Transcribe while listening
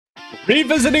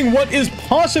Revisiting what is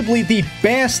possibly the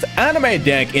best anime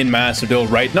deck in Master Duel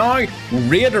right now,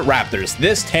 RAIDRAPTORs,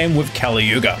 this time with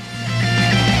Yuga.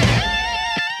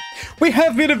 We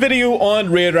have made a video on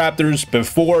RAIDRAPTORs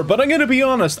before, but I'm going to be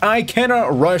honest, I kinda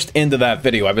rushed into that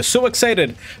video. I was so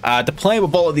excited to play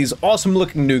with all of these awesome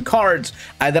looking new cards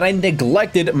that I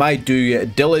neglected my due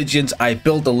diligence. I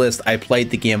built a list, I played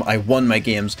the game, I won my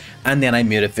games, and then I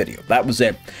made a video. That was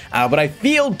it. What I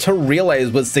failed to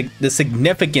realize was the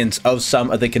significance of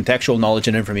some of the contextual knowledge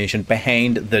and information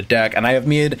behind the deck, and I have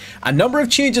made a number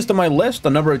of changes to my list, a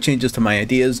number of changes to my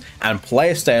ideas and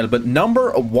playstyle, but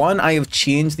number one, I have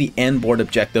changed the end board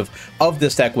objective of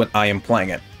this deck when I am playing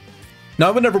it.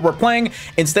 Now, whenever we're playing,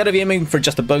 instead of aiming for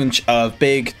just a bunch of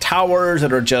big towers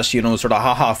that are just, you know, sort of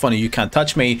haha funny, you can't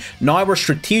touch me, now we're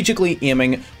strategically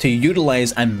aiming to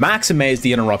utilize and maximize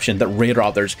the interruption that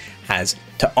RAIDRAPTORs has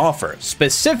to offer.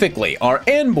 Specifically, our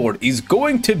end board is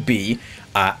going to be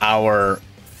our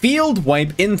field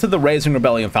wipe into the Rising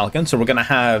Rebellion Falcon. So we're going to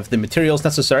have the materials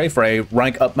necessary for a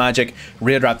rank up magic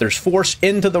RAIDRAPTOR's Force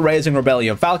into the Rising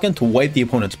Rebellion Falcon to wipe the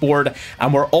opponent's board.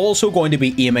 And we're also going to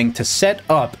be aiming to set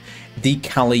up the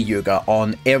Yuga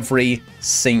on every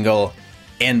single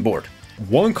end board.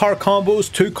 1-card combos,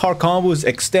 2-card combos,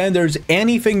 extenders,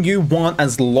 anything you want,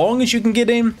 as long as you can get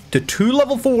in to 2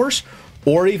 level 4s,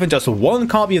 or even just 1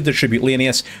 copy of the Tribute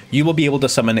Lanius, you will be able to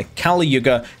summon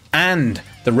Yuga and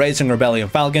the Rising Rebellion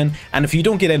Falcon. And if you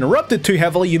don't get interrupted too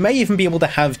heavily, you may even be able to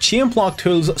have chain block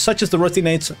tools such as the Rusty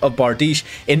Knights of Bardiche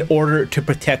in order to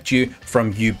protect you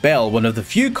from Duel, one of the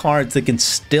few cards that can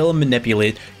still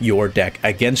manipulate your deck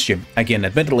against you. Again,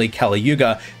 admittedly,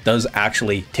 Yuga does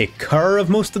actually take care of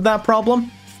most of that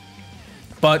problem,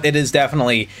 but it is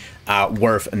definitely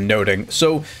worth noting.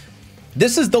 So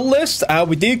this is the list.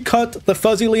 We did cut the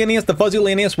Fuzzy Lanius. The Fuzzy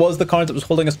Lanius was the card that was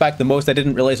holding us back the most. I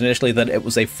didn't realize initially that it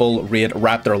was a full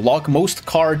RAIDRAPTOR lock. Most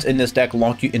cards in this deck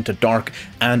lock you into Dark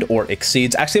and or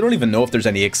Exceeds. Actually, I don't even know if there's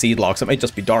any Exceed locks. It might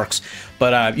just be Darks.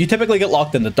 But you typically get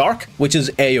locked in the Dark, which is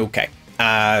A-okay.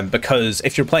 Because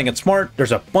if you're playing it smart,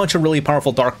 there's a bunch of really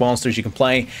powerful Dark monsters you can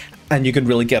play, and you can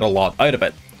really get a lot out of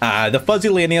it. The Fuzzy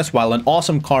Lanius, while an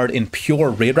awesome card in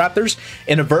pure RAIDRAPTORs,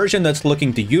 in a version that's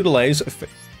looking to utilize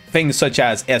things such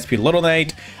as SP Little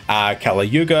Knight,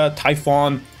 Yuga,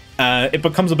 Typhon, it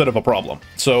becomes a bit of a problem.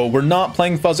 So we're not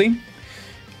playing Fuzzy,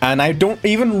 and I don't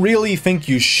even really think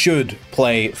you should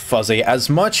play Fuzzy. As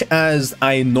much as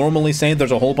I normally say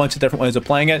there's a whole bunch of different ways of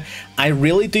playing it, I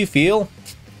really do feel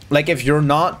like if you're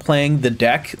not playing the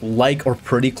deck like or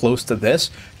pretty close to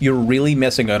this, you're really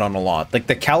missing out on a lot. Like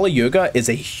the Yuga is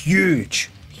a huge,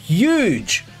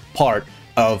 huge part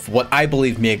of what I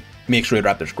believe makes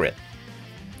RAIDRAPTORs great.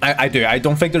 I do. I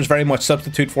don't think there's very much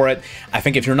substitute for it. I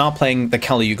think if you're not playing the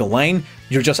Yuga line,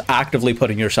 you're just actively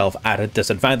putting yourself at a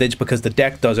disadvantage because the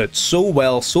deck does it so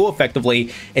well, so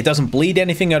effectively. It doesn't bleed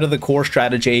anything out of the core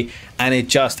strategy, and it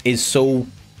just is so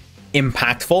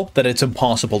impactful that it's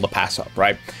impossible to pass up,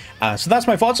 right? So that's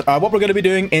my thoughts. What we're going to be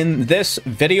doing in this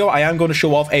video, I am going to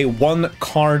show off a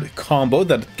 1-card combo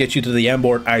that gets you to the end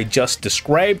board I just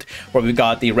described, where we've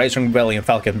got the Rising Rebellion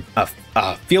Falcon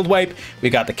field wipe,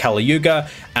 we got the Yuga,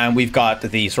 and we've got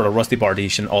the sort of Rusty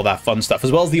Bardiche and all that fun stuff,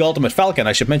 as well as the Ultimate Falcon.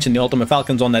 I should mention the Ultimate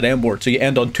Falcon's on that end board, so you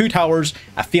end on 2 towers,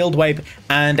 a field wipe,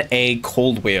 and a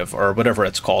Cold Wave, or whatever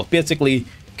it's called. Basically,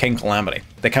 King Calamity.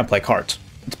 They can't play cards.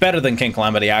 It's better than King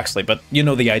Calamity, actually, but you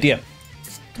know the idea.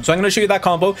 So I'm going to show you that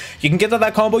combo. You can get to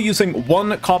that combo using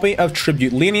 1 copy of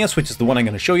Tribute Lanius, which is the one I'm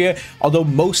going to show you, although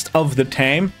most of the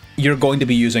time you're going to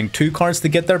be using 2 cards to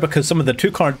get there, because some of the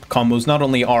 2-card combos not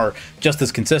only are just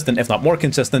as consistent, if not more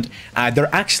consistent, they're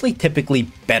actually typically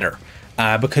better,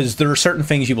 because there are certain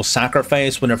things you will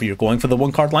sacrifice whenever you're going for the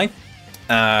 1-card line.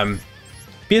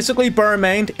 Basically, bear in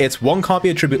mind, it's 1 copy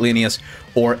of Tribute Lanius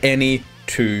or any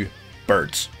 2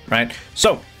 birds, right?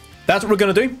 So that's what we're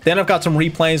going to do. Then I've got some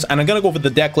replays, and I'm going to go over the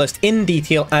deck list in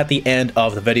detail at the end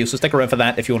of the video, so stick around for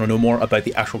that if you want to know more about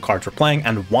the actual cards we're playing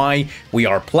and why we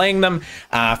are playing them.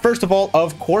 First of all,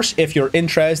 of course, if you're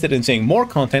interested in seeing more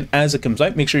content as it comes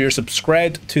out, make sure you're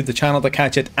subscribed to the channel to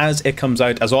catch it as it comes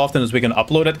out as often as we can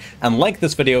upload it, and like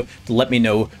this video to let me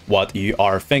know what you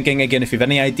are thinking. Again, if you have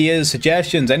any ideas,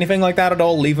 suggestions, anything like that at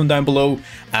all, leave them down below.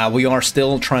 We are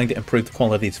still trying to improve the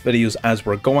quality of these videos as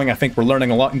we're going. I think we're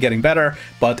learning a lot and getting better,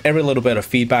 but every little bit of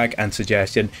feedback and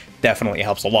suggestion definitely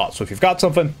helps a lot. So if you've got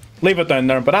something, leave it down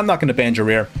there, but I'm not going to bend your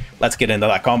ear. Let's get into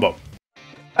that combo.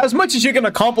 As much as you can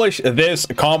accomplish this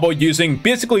combo using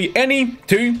basically any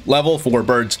 2 level 4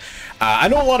 birds, I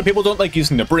know a lot of people don't like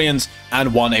using the brains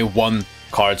and want a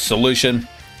 1-card solution,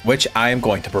 which I am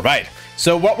going to provide.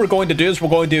 So what we're going to do is we're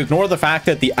going to ignore the fact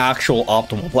that the actual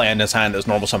optimal play in this hand is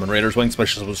normal summon Raider's Wing,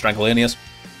 especially with Strangleanius.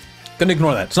 Gonna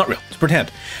ignore that. It's not real. It's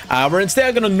pretend. We're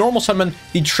instead gonna normal summon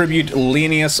the Tribute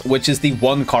Lanius, which is the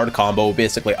 1-card combo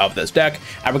basically of this deck.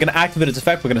 And we're gonna activate its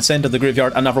effect. We're gonna send to the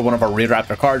graveyard another one of our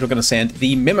RAIDRAPTOR cards. We're gonna send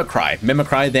the Mimicry.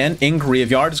 Mimicry then in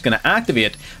graveyard is gonna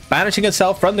activate, banishing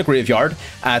itself from the graveyard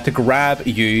to grab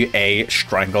you a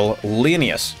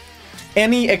Strangleanius.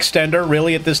 Any extender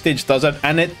really at this stage does it,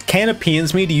 and it kind of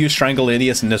pains me to use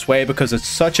Strangleanius in this way because it's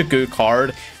such a good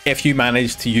card if you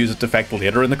manage to use its effect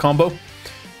later in the combo.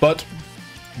 But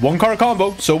 1-card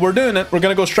combo, so we're doing it. We're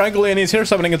going to go Strangleanius here,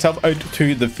 summoning itself out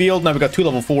to the field. Now we've got 2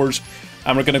 level 4s,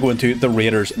 and we're going to go into the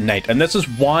Raiders Knight. And this is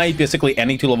why basically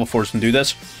any 2 level 4s can do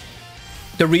this.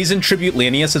 The reason Tribute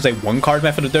Lanius is a 1-card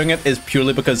method of doing it is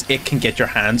purely because it can get your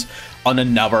hands on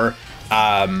another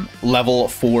level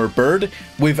 4 bird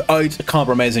without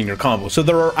compromising your combo. So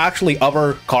there are actually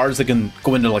other cards that can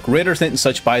go into like Raiders Knight and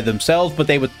such by themselves, but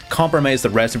they would compromise the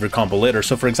rest of your combo later.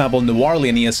 So for example, Noir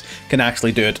Lanius can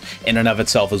actually do it in and of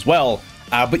itself as well.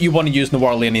 But you want to use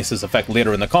Noir Lanius' effect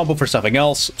later in the combo for something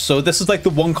else. So this is like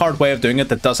the 1-card way of doing it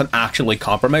that doesn't actually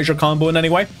compromise your combo in any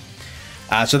way.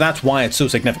 So that's why it's so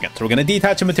significant. So we're going to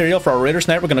detach a material for our Raiders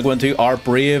Knight. We're going to go into our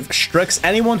Brave Strix.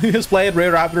 Anyone who has played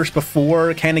RAIDRAPTORs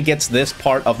before kind of gets this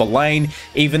part of the line,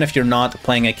 even if you're not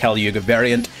playing a Yuga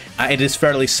variant. It is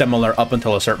fairly similar up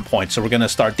until a certain point. So we're going to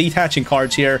start detaching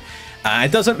cards here.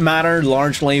 It doesn't matter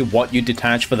largely what you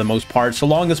detach for the most part, so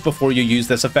long as before you use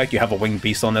this effect you have a Winged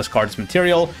Beast on this card's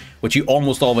material, which you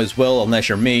almost always will unless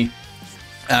you're me.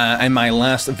 In my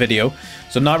last video.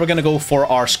 So now we're going to go for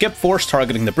our Skip Force,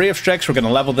 targeting the Brave Strix. We're going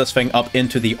to level this thing up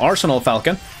into the Arsenal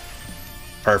Falcon.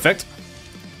 Perfect.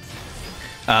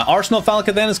 Arsenal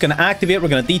Falcon then is going to activate. We're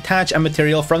going to detach a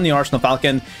material from the Arsenal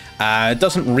Falcon. It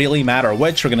doesn't really matter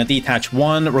which. We're going to detach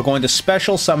one. We're going to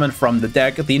special summon from the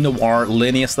deck the Noir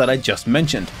Lanius that I just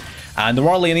mentioned.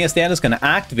 Noir Lanius then is going to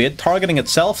activate, targeting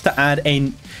itself to add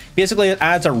a... Basically, it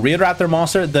adds a RAIDRAPTOR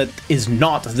monster that is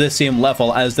not the same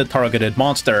level as the targeted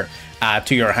monster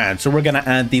to your hand. So we're going to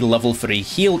add the level 3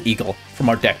 Heal Eagle from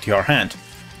our deck to your hand.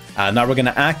 Now we're going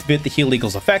to activate the Heal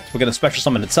Eagle's effect. We're going to special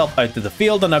summon itself out to the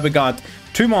field. And now we got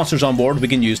 2 monsters on board we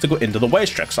can use to go into the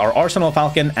Strix. Our Arsenal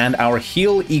Falcon and our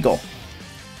Heal Eagle.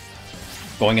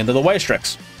 Going into the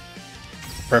Strix.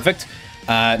 Perfect.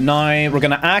 Now we're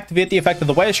going to activate the effect of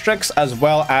the Strix as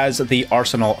well as the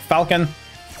Arsenal Falcon.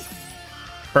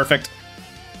 Perfect.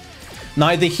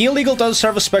 Now the Heal Eagle does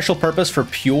serve a special purpose for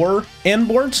pure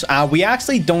inboards. We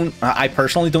actually don't, I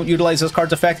personally don't utilize this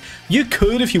card's effect. You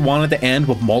could if you wanted to end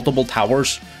with multiple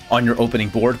towers on your opening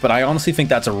board, but I honestly think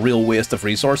that's a real waste of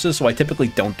resources, so I typically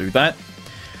don't do that.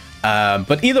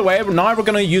 But either way, now we're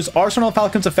going to use Arsenal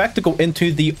Falcon's effect to go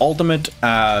into the Ultimate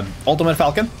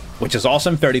Falcon, which is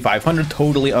awesome. 3500,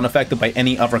 totally unaffected by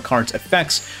any other card's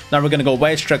effects. Now we're going to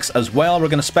go Strix as well. We're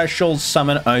going to special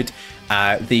summon out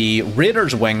the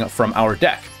Raiders Wing from our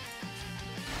deck.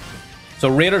 So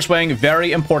Raiders Wing,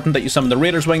 very important that you summon the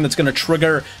Raiders Wing. That's going to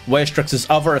trigger Strix's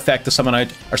other effect to summon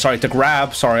out, or sorry, to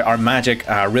grab, sorry, our magic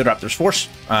RAIDRAPTOR's Force.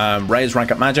 Raise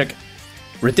rank up magic.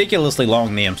 Ridiculously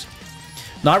long names.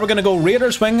 Now we're going to go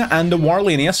Raiders Wing and the Noir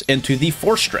Lanius into the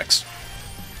Force Strix.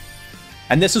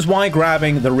 And this is why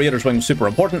grabbing the Raiders Wing is super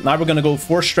important. Now we're going to go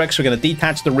Force Strix. We're going to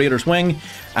detach the Raiders Wing.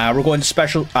 We're going to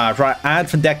special add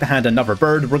from deck to hand another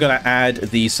bird. We're going to add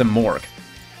the Simorgh.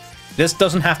 This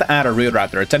doesn't have to add a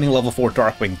RAIDRAPTOR. It's any level 4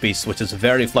 Darkwing Beast, which is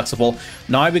very flexible.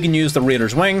 Now we can use the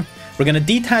Raiders Wing. We're going to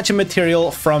detach a material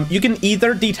from... You can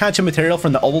either detach a material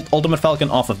from the Ultimate Falcon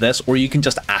off of this, or you can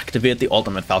just activate the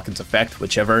Ultimate Falcon's effect,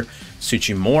 whichever suits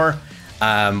you more.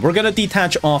 We're going to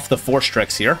detach off the Force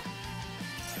Strix here.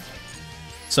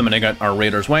 Summoning out our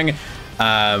Raiders Wing.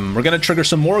 We're going to trigger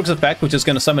Simorgh's effect, which is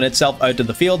going to summon itself out to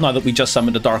the field now that we just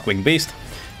summoned a Darkwing Beast.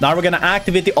 Now we're going to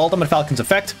activate the Ultimate Falcon's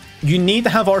effect. You need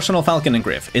to have Arsenal Falcon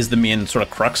engrave, is the main sort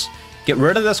of crux. Get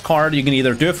rid of this card. You can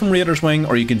either do it from Raiders Wing,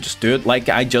 or you can just do it like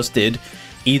I just did.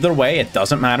 Either way, it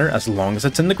doesn't matter as long as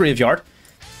it's in the graveyard.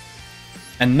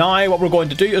 And now what we're going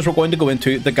to do is we're going to go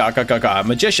into the Gaga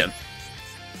Magician.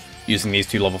 Using these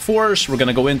 2 level 4s, we're going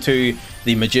to go into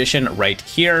the Magician right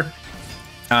here.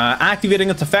 Activating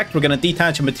its effect, we're going to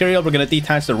detach a material, we're going to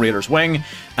detach the Raiders Wing,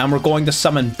 and we're going to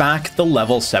summon back the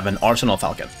level 7 Arsenal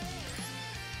Falcon.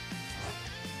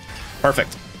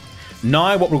 Perfect.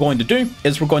 Now what we're going to do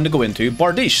is we're going to go into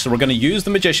Bardiche. So we're going to use the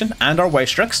Magician and our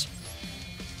Strix.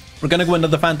 We're going to go into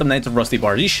the Phantom Knights of Rusty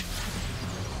Bardiche.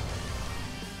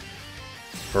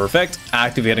 Perfect.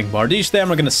 Activating Bardiche, then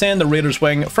we're going to send the Raiders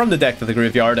Wing from the deck to the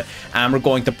graveyard, and we're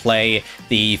going to play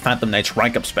the Phantom Knights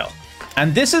rank up spell.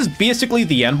 And this is basically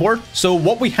the end board. So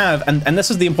what we have, and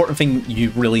this is the important thing you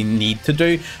really need to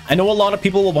do. I know a lot of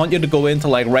people will want you to go into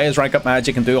like raise rank up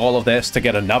magic and do all of this to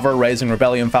get another Rising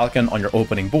Rebellion Falcon on your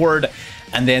opening board,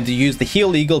 and then to use the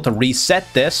Heal Eagle to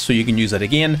reset this so you can use it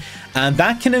again. And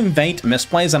that can invite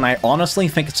misplays, and I honestly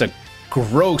think it's a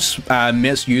gross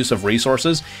misuse of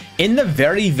resources in the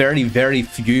very, very, very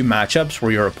few matchups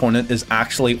where your opponent is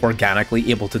actually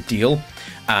organically able to deal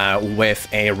with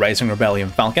a Rising Rebellion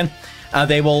Falcon.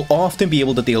 They will often be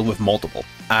able to deal with multiple.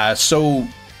 So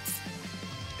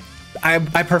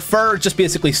I prefer just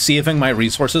basically saving my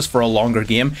resources for a longer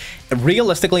game.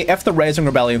 Realistically, if the Rising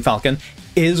Rebellion Falcon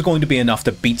is going to be enough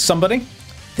to beat somebody,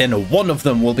 then one of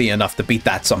them will be enough to beat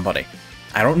that somebody.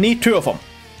 I don't need two of them.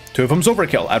 Two of them's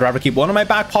overkill. I'd rather keep one in my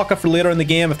back pocket for later in the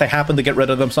game if they happen to get rid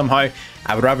of them somehow.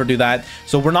 I would rather do that.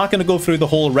 So we're not going to go through the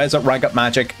whole res up, rank up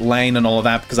magic line and all of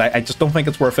that because I just don't think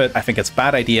it's worth it. I think it's a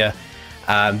bad idea.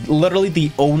 Literally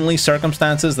the only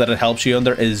circumstances that it helps you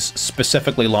under is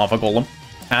specifically Lava Golem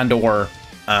and or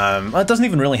it doesn't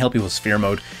even really help you with Sphere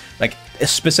mode, like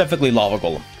specifically Lava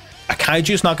Golem. A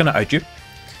Kaiju's not going to out you.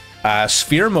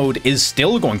 Sphere mode is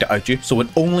still going to out you, so it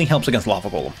only helps against Lava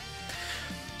Golem.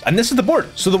 And this is the board.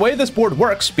 So the way this board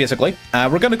works, basically,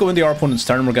 we're going to go into our opponent's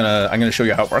turn. I'm going to show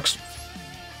you how it works.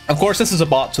 Of course, this is a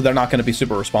bot, so they're not going to be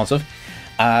super responsive.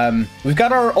 We've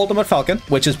got our Ultimate Falcon,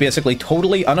 which is basically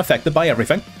totally unaffected by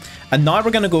everything. And now we're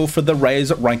going to go for the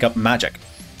Raise Rank Up Magic.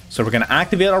 So we're going to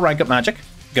activate our Rank Up Magic.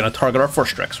 We're going to target our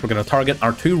first tricks. We're going to target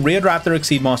our two RAIDRAPTOR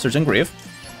Exceed monsters in Grave.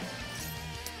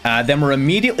 Then we're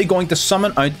immediately going to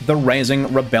summon out the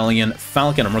Rising Rebellion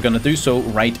Falcon, and we're going to do so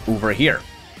right over here.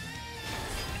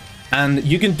 And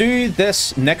you can do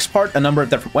this next part a number of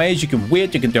different ways. You can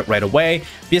wait, you can do it right away.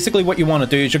 Basically what you want to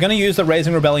do is you're going to use the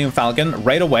Rising Rebellion Falcon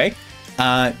right away.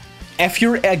 If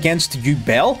you're against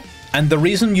Yubel, and the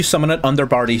reason you summon it under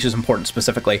Bardiche is important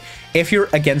specifically, if you're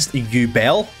against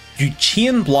Yubel, you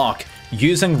chain block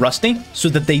using Rusty so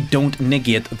that they don't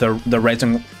negate the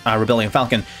Rising Rebellion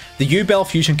Falcon. The Yubel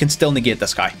fusion can still negate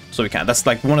this guy, so we can. That's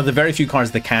like one of the very few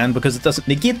cards that can, because it doesn't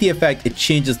negate the effect, it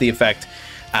changes the effect.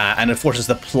 And it forces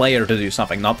the player to do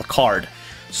something, not the card.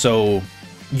 So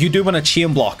you do want to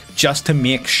chain block just to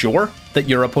make sure that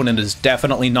your opponent is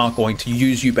definitely not going to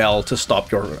use Yubel to stop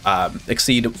your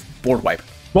Exceed board wipe.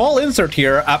 Small insert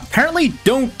here, apparently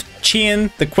don't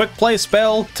chain the quick play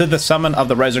spell to the summon of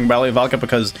the Rising Rebellion Falcon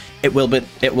because it will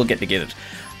get negated.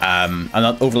 I'm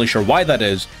not overly sure why that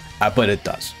is, but it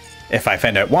does. If I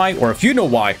find out why, or if you know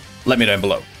why, let me down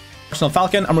below. Personal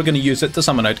Falcon, and we're going to use it to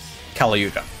summon out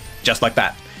Yuga. Just like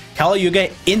that.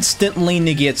 Yuga instantly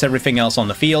negates everything else on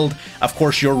the field. Of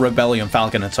course, your Rebellion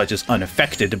Falcon and such is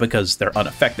unaffected because they're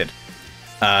unaffected.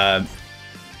 So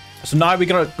now we're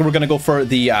gonna go for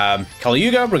the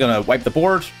Yuga. We're gonna wipe the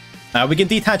board. We can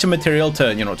detach a material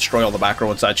to destroy all the back row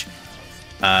and such.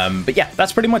 But yeah,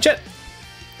 that's pretty much it.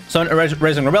 So in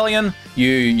Rising Rebellion, you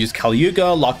use Yuga,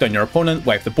 lock down your opponent,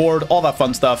 wipe the board, all that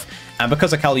fun stuff. And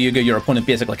because of Yuga, your opponent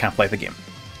basically can't play the game.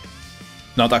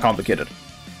 Not that complicated.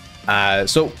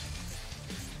 So,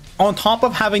 on top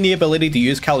of having the ability to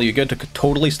use Yuga to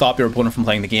totally stop your opponent from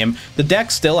playing the game, the deck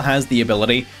still has the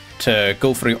ability to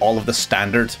go through all of the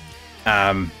standard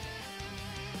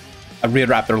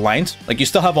RAIDRAPTOR lines. Like, you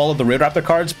still have all of the RAIDRAPTOR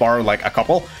cards, bar like a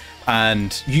couple,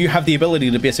 and you have the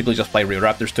ability to basically just play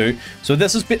RAIDRAPTORs too. So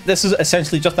this is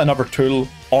essentially just another tool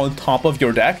on top of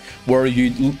your deck, where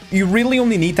you really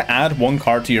only need to add one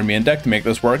card to your main deck to make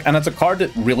this work, and it's a card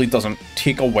that really doesn't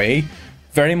take away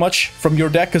very much from your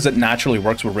deck because it naturally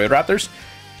works with RAIDRAPTORs.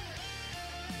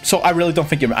 So I really don't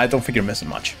think you're missing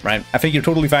much, right? I think you're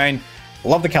totally fine.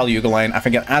 Love the Yuga line. I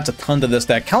think it adds a ton to this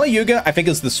deck. Yuga, I think,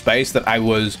 is the space that I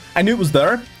knew it was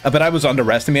there, but I was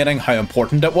underestimating how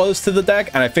important it was to the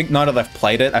deck. And I think now that I've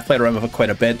played around with it quite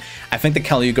a bit, I think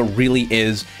the Yuga really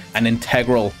is an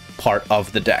integral part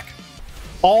of the deck.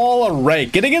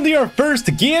 Alright, getting into our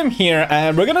first game here,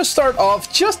 and we're going to start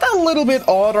off just a little bit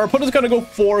odd. Our opponent's going to go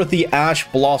for the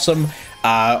Ash Blossom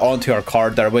onto our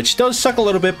card there, which does suck a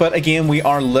little bit, but again, we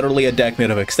are literally a deck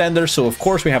made of extenders, so of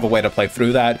course we have a way to play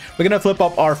through that. We're going to flip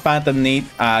up our Phantom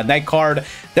Knight card.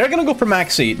 They're going to go for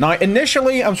Maxi. Now,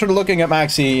 initially, I'm sort of looking at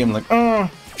Maxi, I'm like, oh,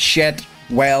 shit,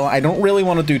 well, I don't really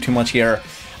want to do too much here,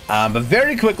 but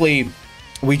very quickly,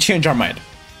 we change our mind.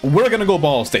 We're going to go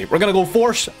balls deep. We're going to go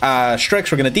Force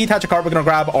Strix. We're going to detach a card. We're going to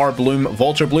grab our Bloom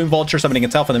Vulture summoning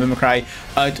itself and the Mimicry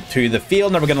out to the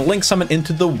field. Now we're going to link summon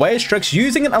into the Way Strix,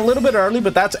 using it a little bit early,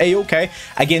 but that's a-okay.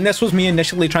 Again, this was me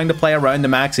initially trying to play around the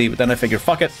Maxi, but then I figured,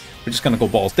 fuck it. We're just going to go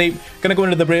balls deep. Going to go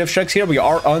into the Brave Strix here. We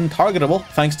are untargetable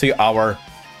thanks to our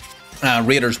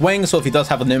Raider's Wing, so if he does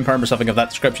have an imperm or something of that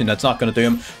description, that's not going to do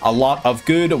him a lot of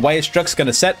good. Weistrix going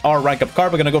to set our rank up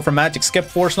card. We're going to go for Magic Skip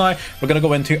Force now. We're going to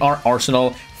go into our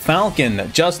Arsenal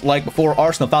Falcon. Just like before,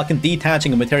 Arsenal Falcon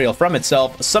detaching a material from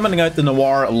itself, summoning out the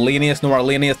Noir Lanius. Noir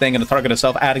Lanius then going to target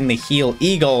itself, adding the Heal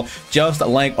Eagle, just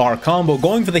like our combo.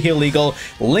 Going for the Heal Eagle,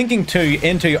 linking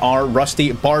into our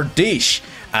Rusty Bardiche.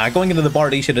 Going into the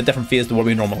Bardiche at a different phase to what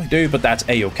we normally do, but that's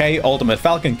a-okay. Ultimate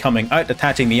Falcon coming out,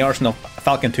 attaching the Arsenal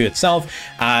Falcon to itself.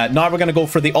 Now we're going to go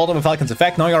for the Ultimate Falcon's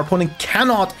effect. Now our opponent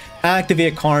cannot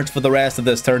activate cards for the rest of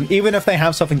this turn. Even if they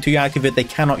have something to activate, they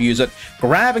cannot use it.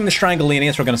 Grabbing the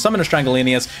Strangulanius, we're going to summon a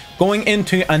Strangulanius, going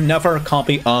into another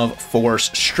copy of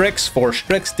Force Strix. Force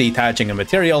Strix, detaching a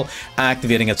material,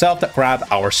 activating itself to grab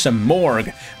our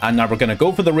Simorgh. And now we're going to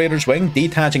go for the Raider's Wing,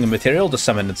 detaching a material to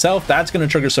summon itself. That's going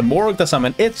to trigger Simorgh to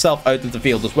summon itself out of the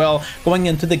field as well. Going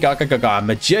into the Gaga Gaga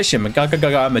Magician. Gaga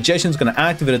Gaga Magician is going to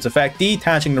activate its effect,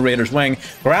 detaching the Raider's Wing,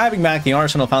 grabbing back the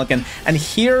Arsenal Falcon, and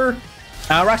here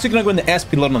we're actually going to go into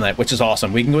SP Little Knight, which is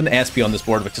awesome. We can go into SP on this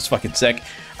board, which is fucking sick.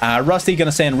 Rusty going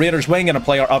to send Raider's Wing, going to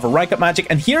play our other rank up magic,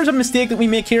 and here's a mistake that we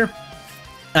make here.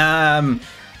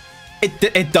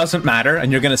 It doesn't matter,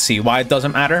 and you're going to see why it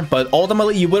doesn't matter, but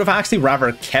ultimately you would have actually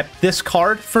rather kept this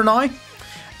card for now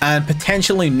and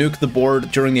potentially nuke the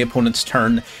board during the opponent's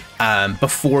turn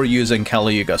before using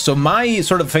Kali Yuga. So my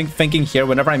sort of thinking here,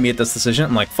 whenever I made this decision,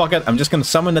 I'm like, fuck it, I'm just going to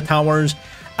summon the towers,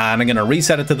 and I'm going to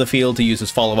reset it to the field to use as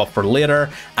follow-up for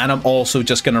later, and I'm also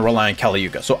just going to rely on Kali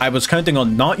Yuga. So I was counting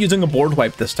on not using a board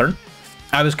wipe this turn.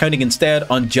 I was counting instead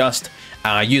on just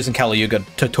using Kali Yuga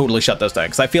to totally shut this down,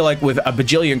 because I feel like with a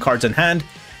bajillion cards in hand,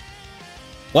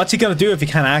 what's he going to do if he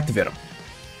can't activate them?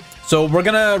 So we're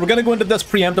gonna go into this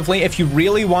preemptively. If you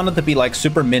really wanted to be like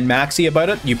super min-maxy about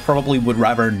it, you probably would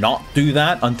rather not do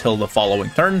that until the following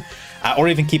turn, or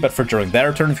even keep it for during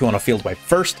their turn if you want to field wipe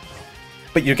first.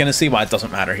 But you're going to see why it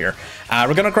doesn't matter here.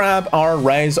 We're going to grab our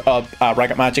Rise Up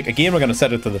Racket Magic again. We're going to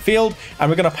set it to the field, and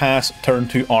we're going to pass turn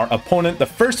to our opponent. The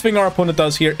first thing our opponent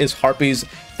does here is Harpy's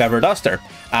Feather Duster.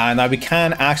 Now we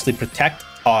can actually protect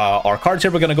our cards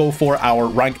here. We're going to go for our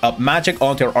rank up magic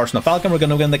onto our Arsenal Falcon. We're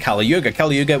going to go in the Kali Yuga.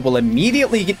 Kali Yuga will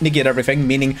immediately negate everything,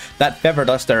 meaning that Feather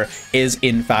Duster is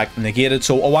in fact negated.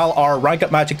 So while our rank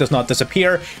up magic does not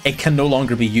disappear, it can no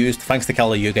longer be used thanks to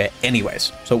Kali Yuga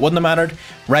anyways. So it wouldn't have mattered.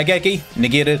 Raigeki,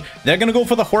 negated. They're going to go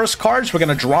for the Horse cards. We're going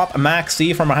to drop Max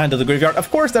C from our hand to the graveyard. Of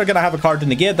course, they're going to have a card to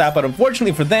negate that, but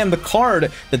unfortunately for them, the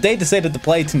card that they decided to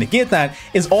play to negate that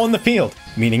is on the field,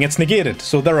 meaning it's negated.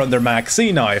 So they're under Max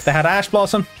C now. If they had Ash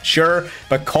Blossom, sure,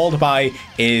 but Called By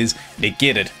is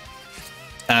negated.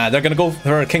 They're going to go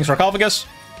for King's Sarcophagus,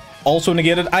 also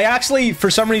negated. I actually, for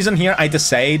some reason here, I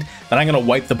decide that I'm going to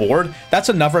wipe the board. That's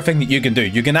another thing that you can do.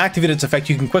 You can activate its effect.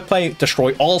 You can quick play,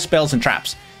 destroy all spells and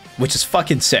traps, which is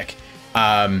fucking sick.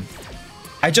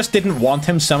 I just didn't want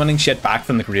him summoning shit back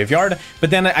from the graveyard, but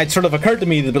then it sort of occurred to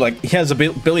me to be like, he has a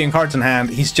billion cards in hand.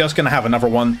 He's just going to have another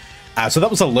one. So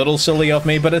that was a little silly of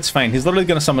me, but it's fine. He's literally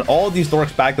going to summon all of these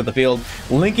dorks back to the field,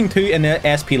 linking to an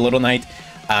SP Little Knight.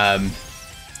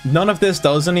 None of this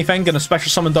does anything. Going to special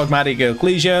summon Dogmatic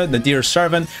Ecclesia, Nadir's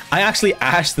Servant. I actually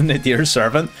ashed the Nadir's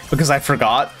Servant because I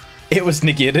forgot it was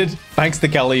negated thanks to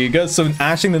Kali Yuga. So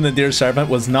ashing the Nadir's Servant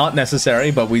was not necessary,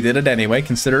 but we did it anyway.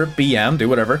 Consider it BM, do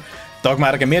whatever.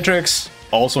 Dogmatic Matrix,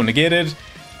 also negated.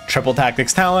 Triple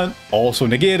Tactics Talent, also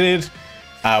negated.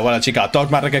 What else you got?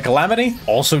 Dogmatic Calamity,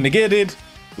 also negated.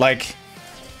 Like,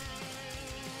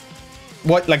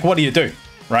 what do you do,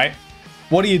 right?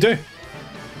 What do you do?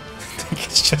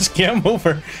 It's just game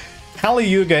over. Kali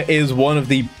Yuga is one of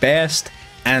the best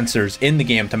answers in the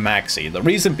game to Maxi. The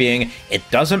reason being, it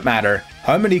doesn't matter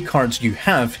how many cards you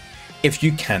have if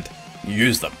you can't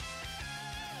use them.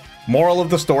 Moral of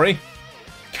the story,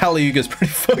 Kali Yuga is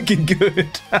pretty fucking good.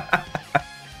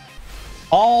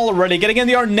 Alrighty, getting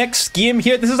into our next game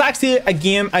here. This is actually a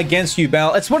game against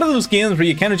Duel. It's one of those games where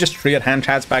you kind of just trade hand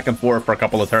chats back and forth for a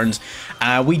couple of turns.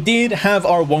 We did have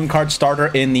our one card starter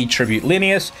in the Tribute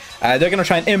Lanius. They're going to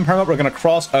try and imperm it. We're going to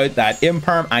cross out that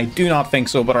imperm. I do not think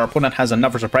so, but our opponent has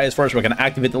another surprise for us. We're going to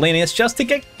activate the Lanius just to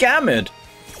get Gammed.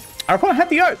 Our opponent had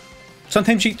the out.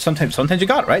 Sometimes you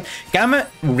got it, right? Gamma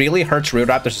really hurts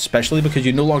RAIDRAPTORs, especially because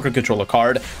you no longer control a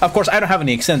card. Of course, I don't have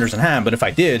any extenders in hand, but if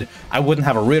I did, I wouldn't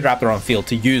have a RAIDRAPTOR on field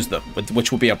to use them,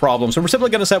 which would be a problem. So we're simply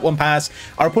going to set one pass.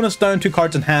 Our opponent's down 2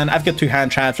 cards in hand. I've got 2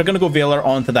 hand traps. They're going to go Veiler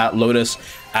onto that Lotus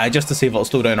just to see if it'll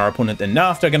slow down our opponent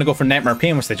enough. They're going to go for Nightmare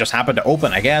Pain, which they just happen to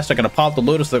open, I guess. They're going to pop the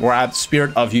Lotus to grab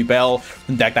Spirit of Duel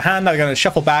from deck to hand. They're going to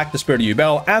shuffle back the Spirit of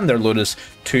Duel and their Lotus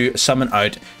to summon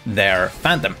out their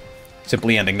Phantom,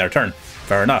 simply ending their turn.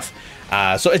 Fair enough.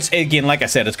 So it's, again, like I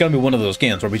said, it's going to be one of those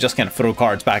games where we just kind of throw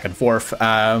cards back and forth.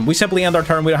 We simply end our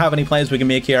turn. We don't have any plays we can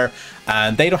make here.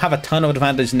 And they don't have a ton of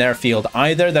advantage in their field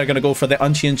either. They're going to go for the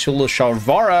Unchained Cholo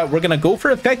Sharvara. We're going to go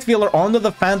for Effect Veiler onto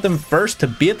the Phantom first to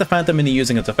bait the Phantom into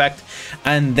using its effect.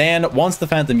 And then once the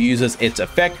Phantom uses its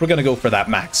effect, we're going to go for that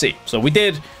Max C. So we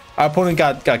did. Our opponent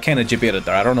got kind of jibaited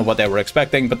there. I don't know what they were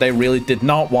expecting, but they really did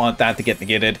not want that to get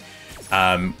negated.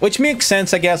 Which makes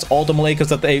sense, I guess, ultimately, because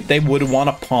they would want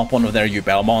to pop one of their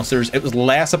Yubel monsters. It was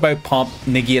less about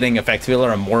negating Effect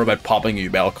Veiler and more about popping a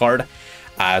Yubel card.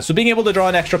 So being able to draw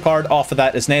an extra card off of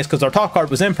that is nice, because our top card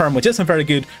was Imperm, which isn't very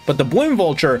good, but the Bloom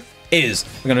Vulture is.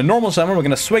 We're going to normal summon, we're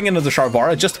going to swing into the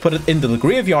Sharvara just to put it into the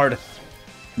graveyard.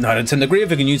 Now that it's in the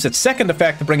grave, we can use its second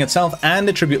effect to bring itself and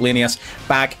the Tribute Lanius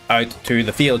back out to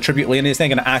the field. Tribute Lanius then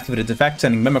going to activate its effect,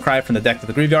 sending Mimicry from the deck to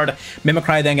the graveyard.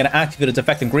 Mimicry then going to activate its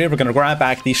effect in grave. We're going to grab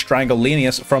back the Strangle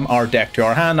Lanius from our deck to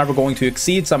our hand. Now we're going to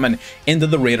Exceed Summon into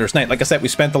the Raider's Knight. Like I said, we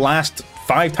spent the last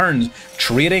 5 turns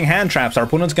trading hand traps. Our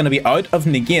opponent's going to be out of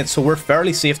negate, so we're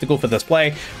fairly safe to go for this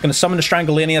play. We're going to summon the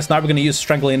Strangle Lanius. Now we're going to use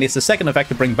Strangle Lanius, the second effect,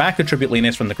 to bring back the Tribute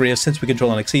Lanius from the grave, since we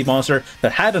control an Exceed monster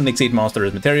that had an Exceed monster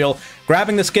as material.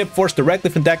 Grabbing the Skip Force directly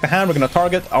from deck to hand, we're going to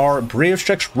target our Brave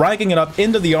Strix, ranking it up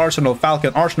into the Arsenal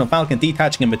Falcon. Arsenal Falcon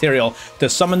detaching a material to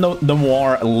summon the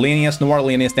Noir Lanius. Noir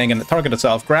Lanius then going to target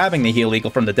itself, grabbing the Heal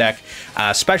Eagle from the deck.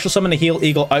 Special summon the Heal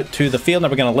Eagle out to the field. Now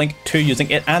we're going to link to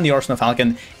using it and the Arsenal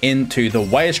Falcon into the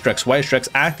Wise Strix. Wise Strix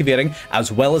activating,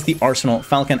 as well as the Arsenal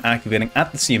Falcon activating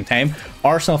at the same time.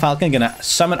 Arsenal Falcon going to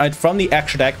summon out from the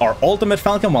extra deck our Ultimate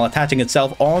Falcon while attaching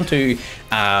itself onto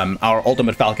our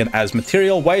Ultimate Falcon as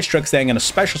material. Wise Strix then going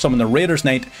to special summon the Raider's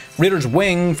Knight, Raider's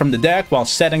Wing from the deck while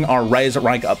setting our Rise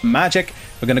Rank Up Magic.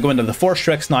 We're going to go into the Force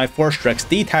Strix now. Force Strix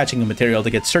detaching the material to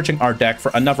get searching our deck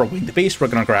for another Winged Beast. We're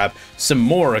going to grab some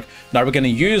Morg. Now we're going to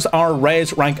use our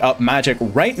Rise Rank Up Magic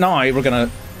right now. We're going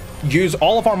to use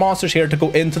all of our monsters here to go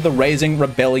into the Rising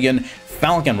Rebellion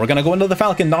Falcon. We're going to go into the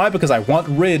Falcon now because I want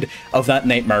rid of that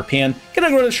Nightmare Pain.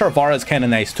 Getting rid of Sharvara is kind of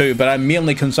nice too, but I'm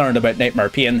mainly concerned about Nightmare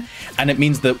Pain, and it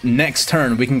means that next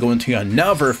turn we can go into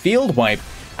another field wipe,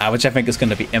 which I think is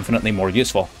going to be infinitely more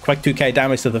useful. Quick 2k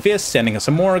damage to the face, sending us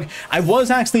some Morg. I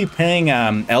was actually playing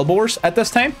Elbors at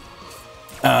this time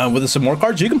with some more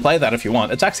cards. You can play that if you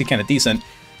want. It's actually kind of decent.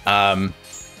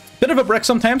 Bit of a brick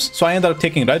sometimes, so I ended up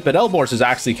taking it out, but Elbors is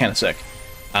actually kind of sick.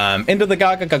 Into the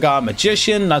Gaga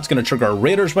Magician. That's going to trigger a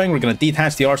Raider's Wing. We're going to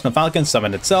detach the Arsenal Falcon,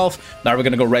 summon itself. Now we're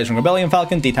going to go Rising Rebellion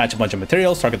Falcon, detach a bunch of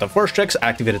materials, target the Force Strix,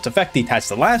 activate its effect, detach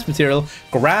the last material,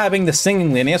 grabbing the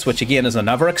Singing Lanius, which again is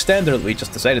another extender that we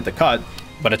just decided to cut,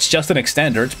 but it's just an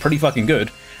extender. It's pretty fucking good.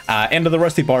 Into the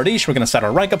Rusty Bardiche, we're going to set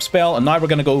our rank up spell, and now we're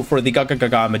going to go for the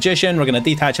Gaga Magician. We're going to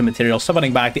detach a material,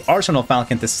 summoning back the Arsenal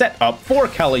Falcon to set up for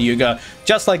Kali Yuga.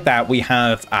 Just like that, we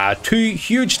have 2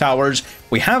 huge towers.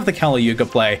 We have the Kali Yuga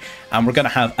play, and we're going to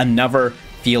have another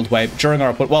field wipe during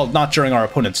our, well, not during our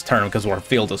opponent's turn because our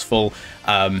field is full.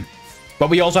 But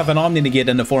we also have an Omni Negate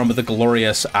in the form of the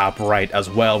Glorious Upright as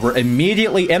well. We're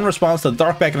immediately in response to the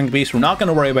Dark Beckoning Beast. We're not going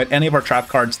to worry about any of our trap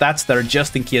cards. That's there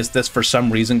just in case this for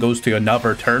some reason goes to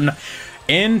another turn.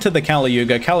 Into the Kali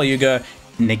Yuga. Kali Yuga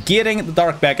negating the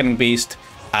Dark Beckoning Beast.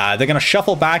 They're going to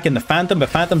shuffle back in the Phantom, but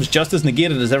Phantom's just as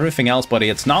negated as everything else, buddy.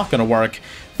 It's not going to work.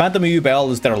 Phantom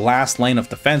Yubel is their last line of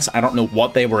defense. I don't know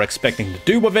what they were expecting to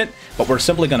do with it, but we're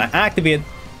simply going to activate...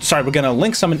 Sorry, we're going to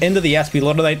link summon into the SP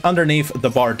Loto Knight underneath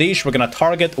the Bardiche. We're going to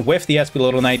target with the SP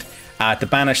Loto Knight to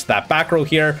banish that back row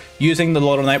here. Using the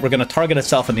Loto Knight, we're going to target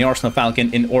itself in the Arsenal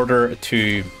Falcon in order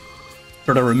to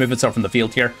sort of remove itself from the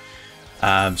field here.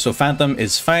 So Phantom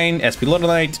is fine. SP Loto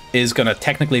Knight is going to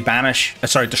technically banish,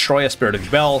 destroy a Spirit of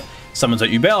Yubel. Summons out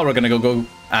Yubel. We're going to go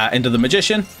into the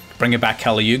Magician, bring it back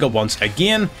Kali Yuga once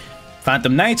again.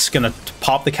 Phantom Knight's going to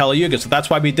pop the Kali Yuga, so that's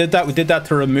why we did that. We did that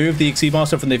to remove the Exceed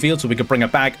monster from the field so we could bring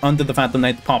it back under the Phantom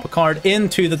Knight to pop a card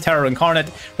into the Terror Incarnate.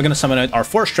 We're going to summon out our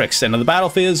Force Strix into the battle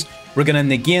phase. We're going to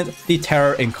negate the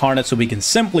Terror Incarnate so we can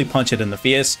simply punch it in the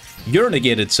face. You're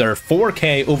negated, sir.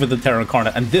 4k over the Terror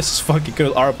Incarnate, and this is fucking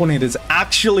cool. Our opponent is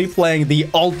actually playing the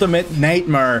Ultimate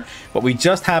Nightmare, but we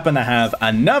just happen to have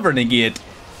another negate.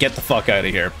 Get the fuck out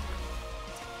of here.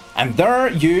 And there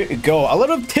you go. A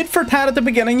little tit for tat at the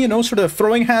beginning, you know, sort of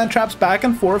throwing hand traps back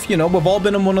and forth. You know, we've all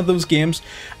been in one of those games.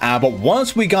 But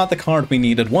once we got the card we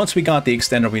needed, once we got the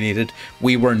extender we needed,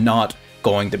 we were not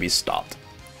going to be stopped.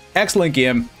 Excellent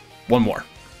game. One more.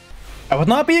 I would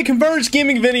not be a Converged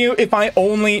gaming video if I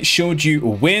only showed you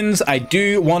wins. I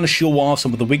do want to show off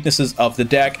some of the weaknesses of the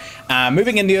deck.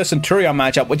 Moving into a Centurion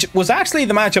matchup, which was actually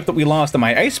the matchup that we lost in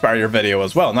my Ice Barrier video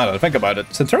as well, now that I think about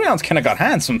it. Centurion's kind of got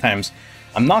hands sometimes.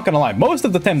 I'm not gonna lie, most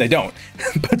of the time they don't,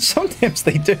 but sometimes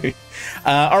they do.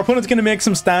 Our opponent's gonna make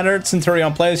some standard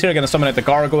Centurion plays here. Gonna summon out the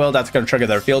Gargoyle. That's gonna trigger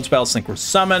their field spell, Synchro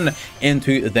Summon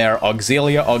into their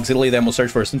Auxilia. Auxilia then will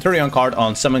search for a Centurion card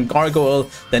on Summon Gargoyle,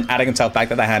 then adding himself back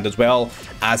to the hand as well.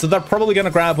 So they're probably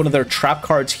gonna grab one of their trap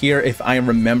cards here, if I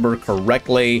remember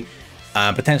correctly.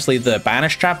 Potentially the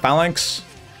Banish Trap, Phalanx.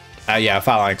 Yeah,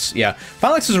 Phalanx. Yeah,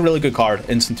 Phalanx is a really good card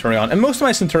in Centurion, and most of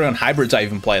my Centurion hybrids I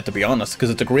even play it, to be honest, because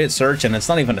it's a great search and it's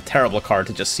not even a terrible card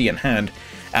to just see in hand.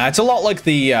 It's a lot like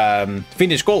the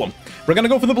Fiendish Golem. We're going to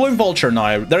go for the Bloom Vulture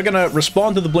now. They're going to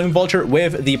respond to the Bloom Vulture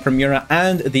with the Primera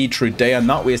and the Trudea,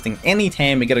 not wasting any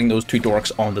time getting those two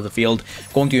dorks onto the field.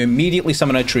 Going to immediately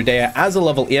summon out Trudea as a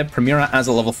level 8, Primera as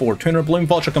a level 4 tuner. Bloom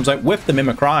Vulture comes out with the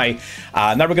Mimicry.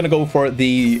 Now we're going to go for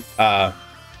the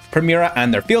Primera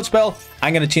and their field spell.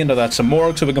 I'm going to chain to that some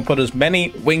more so we can put as many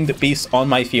winged beasts on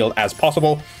my field as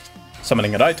possible.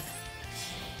 Summoning it out.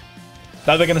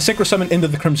 Now they're going to Synchro Summon into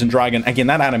the Crimson Dragon. Again,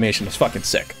 that animation is fucking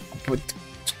sick.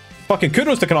 Fucking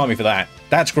kudos to Konami for that.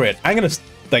 That's great. I'm going to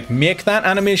like make that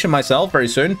animation myself very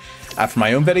soon for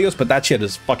my own videos, but that shit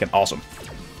is fucking awesome.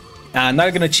 And now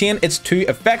we're going to chain its two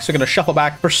effects. We're going to shuffle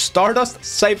back for Stardust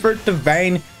Cypher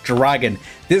Divine Dragon.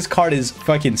 This card is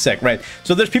fucking sick, right?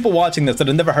 So there's people watching this that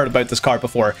have never heard about this card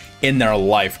before in their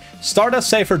life. Stardust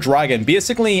Cypher Dragon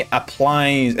basically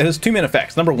applies, it has two main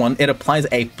effects. Number one, it applies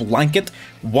a blanket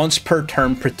once per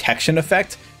turn protection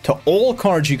effect to all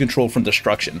cards you control from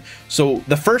destruction. So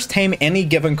the first time any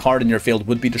given card in your field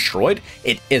would be destroyed,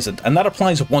 it isn't. And that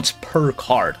applies once per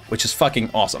card, which is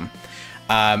fucking awesome.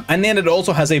 And then it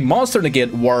also has a monster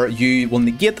negate where you will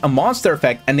negate a monster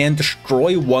effect and then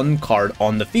destroy one card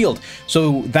on the field.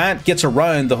 So that gets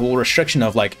around the whole restriction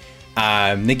of like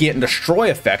negate and destroy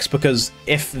effects, because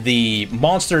if the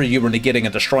monster you were negating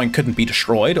and destroying couldn't be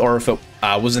destroyed, or if it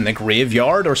was in the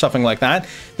graveyard or something like that,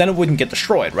 then it wouldn't get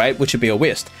destroyed, right? Which would be a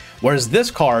waste. Whereas this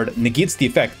card negates the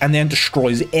effect and then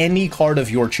destroys any card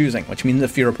of your choosing, which means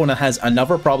if your opponent has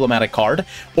another problematic card,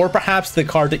 or perhaps the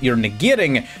card that you're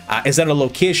negating is at a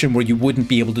location where you wouldn't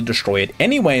be able to destroy it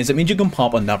anyways, it means you can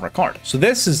pop another card. So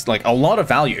this is like a lot of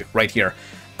value right here.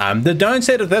 The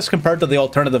downside of this compared to the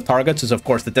alternative targets is, of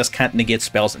course, that this can't negate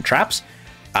spells and traps.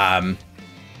 That's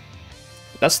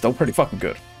still pretty fucking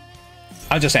good.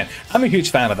 I'm just saying, I'm a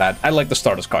huge fan of that. I like the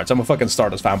Stardust cards. I'm a fucking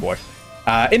Stardust fanboy.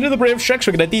 Into the Brave Strix,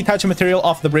 we're going to detach a material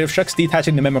off the Brave Strix,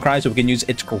 detaching the Mimicry so we can use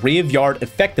its Graveyard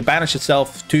effect to banish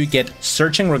itself to get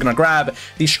searching. We're going to grab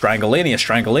the Strangulania.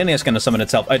 Strangulania is going to summon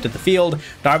itself out to the field.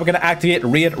 Now we're going to activate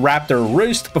RAIDRAPTOR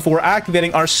Roost before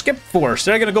activating our Skip Force.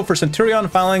 They're going to go for Centurion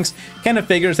Phalanx. Kind of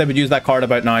figures they would use that card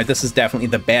about now. This is definitely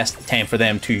the best time for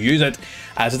them to use it.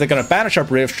 So they're going to banish our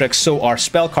Brave Strix, so our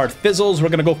spell card fizzles. We're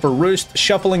going to go for Roost,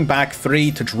 shuffling back 3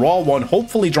 to draw 1,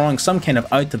 hopefully drawing some kind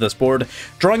of out to this board.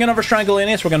 Drawing another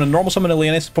Strangulanius, we're going to normal summon a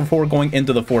Lanius before going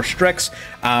into the 4 Strix.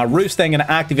 Roost then going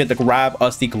to activate to grab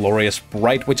us the Glorious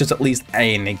Bright, which is at least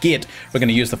a negate. We're going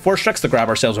to use the 4 Strix to grab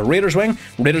ourselves a Raider's Wing.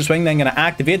 Raider's Wing then going to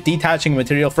activate, detaching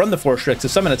material from the 4 Strix to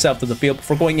summon itself to the field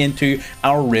before going into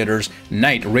our Raider's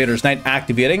Knight. Raider's Knight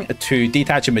activating to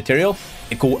detach a material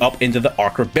and go up into the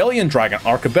Arc Rebellion Dragon.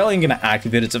 Arc Rebellion going to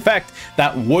activate its effect.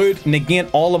 That would negate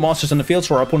all the monsters in the field,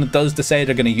 so our opponent does decide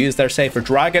they're going to use their Cypher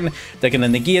Dragon. They're going to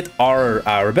negate our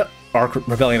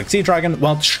Rebellion Exceed Dragon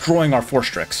while destroying our 4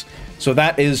 Strix. So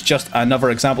that is just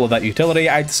another example of that utility.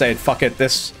 I decided, fuck it,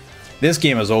 this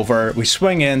game is over. We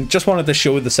swing in, just wanted to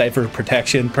show the Cypher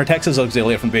protection, protects his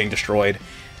Auxilia from being destroyed,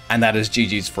 and that is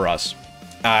GG's for us.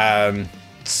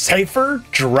 Cypher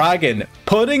Dragon,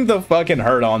 putting the fucking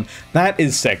hurt on. That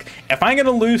is sick. If I'm gonna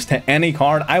lose to any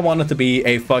card, I want it to be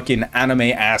a fucking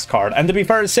anime-ass card. And to be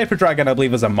fair, Cypher Dragon, I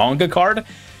believe, is a manga card.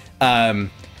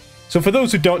 So for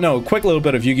those who don't know, quick little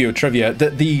bit of Yu-Gi-Oh! Trivia.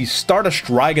 The Stardust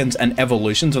Dragons and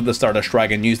evolutions of the Stardust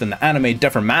Dragon used in the anime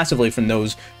differ massively from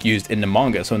those used in the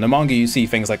manga. So in the manga, you see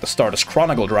things like the Stardust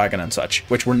Chronicle Dragon and such,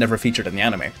 which were never featured in the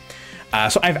anime.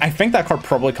 So I think that card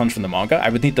probably comes from the manga. I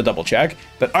would need to double check.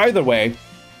 But either way,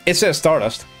 it says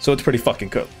Stardust, so it's pretty fucking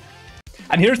cool.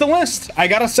 And here's the list. I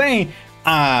gotta say,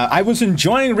 I was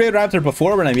enjoying RAIDRAPTOR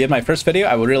before when I made my first video.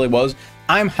 I really was.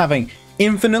 I'm having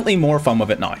infinitely more fun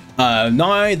with it now.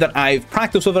 Now that I've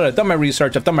practiced with it, I've done my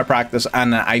research, I've done my practice,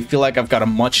 and I feel like I've got a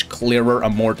much clearer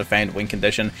and more defined win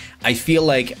condition. I feel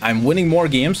like I'm winning more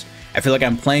games. I feel like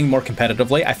I'm playing more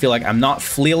competitively. I feel like I'm not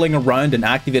flailing around and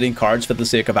activating cards for the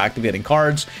sake of activating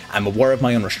cards. I'm aware of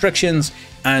my own restrictions,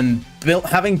 and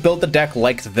having built a deck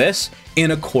like this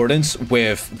in accordance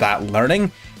with that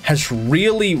learning has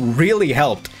really, really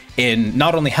helped in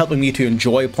not only helping me to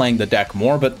enjoy playing the deck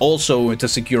more, but also to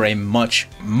secure a much,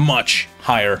 much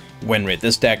higher win rate.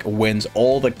 This deck wins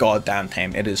all the goddamn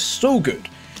time. It is so good.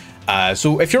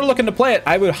 So if you're looking to play it,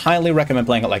 I would highly recommend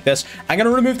playing it like this. I'm going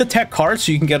to remove the tech cards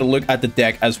so you can get a look at the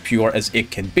deck as pure as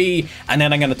it can be. And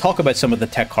then I'm going to talk about some of the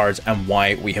tech cards and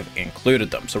why we have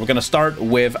included them. So we're going to start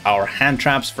with our hand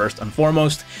traps first and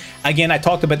foremost. Again, I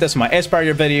talked about this in my S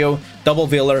barrier video. Double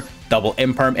Veiler, double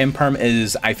Imperm. Imperm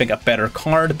is, I think, a better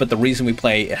card, but the reason we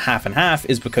play half and half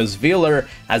is because Veiler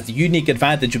has the unique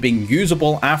advantage of being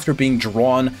usable after being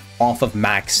drawn off of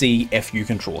max C if you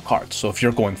control cards. So if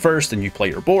you're going first and you play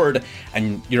your board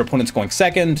and your opponent's going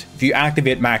second, if you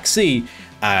activate max C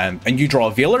and you draw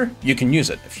a Veiler, you can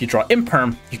use it. If you draw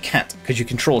Imperm, you can't because you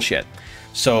control shit.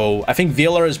 So I think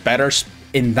Veiler is better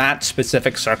in that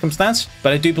specific circumstance,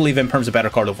 but I do believe Imperm's a better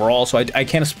card overall, so I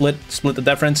kind of split the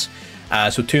difference.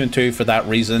 So 2 and 2 for that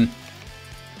reason.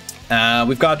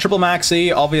 We've got triple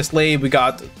Maxi, obviously. We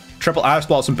got triple Ash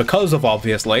Blossom because of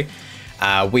obviously.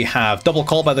 We have double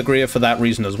Call by the Grave for that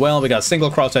reason as well. We got single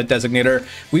Cross-Out Designator.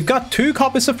 We've got 2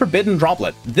 copies of Forbidden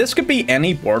Droplet. This could be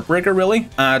any board breaker, really.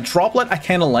 Droplet I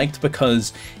kind of liked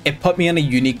because it put me in a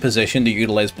unique position to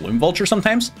utilize Bloom Vulture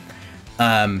sometimes.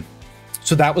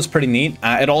 So that was pretty neat.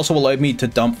 It also allowed me to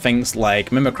dump things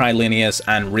like Mimicry Lanius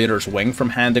and Raider's Wing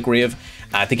from hand to grave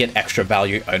to get extra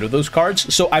value out of those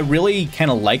cards. So I really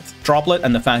kind of liked Droplet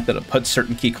and the fact that it puts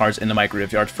certain key cards into my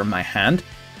graveyard from my hand.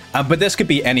 But this could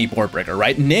be any board breaker,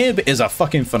 right? Nib is a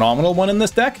fucking phenomenal one in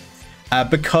this deck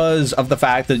because of the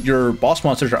fact that your boss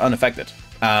monsters are unaffected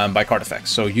by card effects.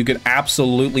 So you could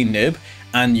absolutely Nib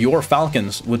and your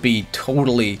Falcons would be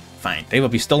totally fine. They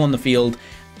would be still on the field,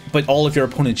 but all of your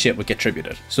opponent's shit would get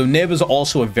tributed. So Nib is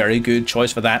also a very good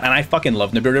choice for that, and I fucking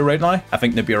love Nibiru right now. I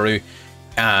think Nibiru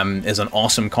is an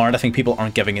awesome card. I think people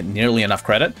aren't giving it nearly enough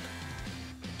credit.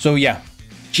 So yeah,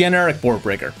 generic board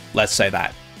breaker, let's say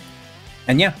that.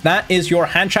 And yeah, that is your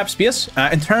hand trap space.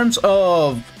 In terms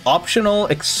of optional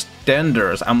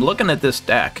extenders, I'm looking at this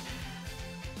deck.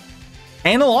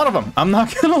 Ain't a lot of them, I'm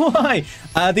not gonna lie.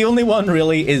 The only one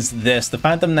really is this, the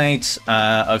Phantom Knights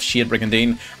of Shade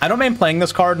Brigandine. I don't mind playing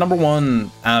this card, number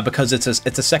one, because it's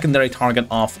a secondary target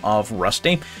off of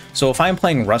Rusty. So if I'm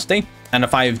playing Rusty, and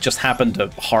if I've just happened to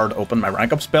hard open my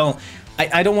rank up spell,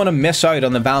 I don't want to miss out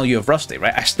on the value of Rusty,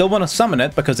 right? I still want to summon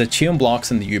it because it chain blocks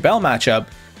in the Yubel matchup,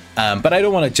 but I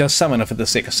don't want to just summon it for the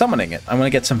sake of summoning it. I want to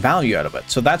get some value out of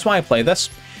it. So that's why I play this.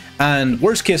 And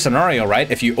worst case scenario,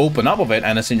 right, if you open up of it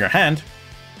and it's in your hand,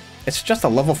 it's just a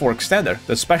level 4 extender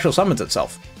that special summons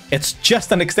itself. It's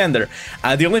just an extender.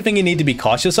 The only thing you need to be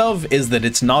cautious of is that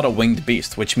it's not a winged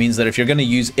beast, which means that if you're going to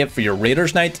use it for your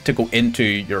Raider's Knight to go into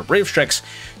your Brave Strix,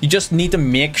 you just need to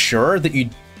make sure that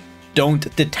you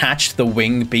don't detach the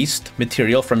winged beast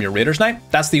material from your Raider's Knight.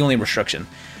 That's the only restriction.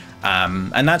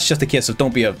 And that's just a case of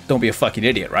don't be a fucking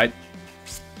idiot, right?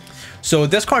 So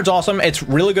this card's awesome. It's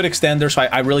really good extender, so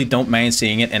I really don't mind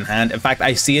seeing it in hand. In fact,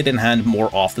 I see it in hand more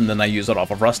often than I use it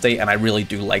off of Rusty, and I really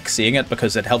do like seeing it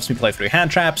because it helps me play through hand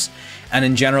traps, and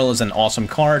in general is an awesome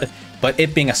card, but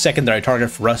it being a secondary target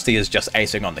for Rusty is just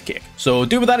icing on the cake. So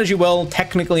do with that as you will.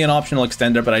 Technically an optional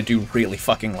extender, but I do really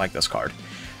fucking like this card.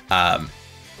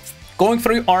 Going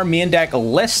through our main deck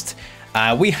list,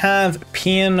 we have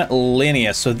Pain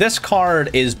Lanius. So this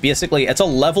card is basically, it's a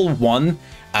level 1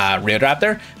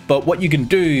 RAIDRAPTOR, but what you can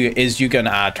do is you can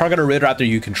target a RAIDRAPTOR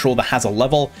you control that has a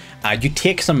level. You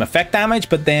take some effect damage,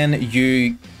 but then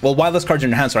you, well, while this card's in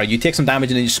your hand, sorry, you take some damage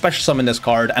and then you special summon this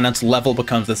card and its level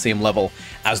becomes the same level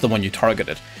as the one you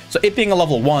targeted. So it being a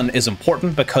level 1 is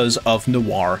important because of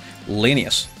Noir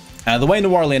Lanius. The way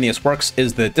Noir Lanius works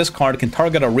is that this card can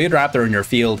target a RAIDRAPTOR in your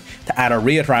field to add a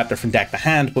RAIDRAPTOR from deck to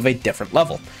hand with a different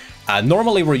level.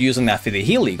 Normally we're using that for the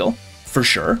Heal Eagle, for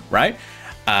sure, right?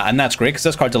 And that's great because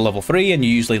this card's a level 3 and you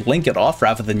usually link it off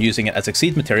rather than using it as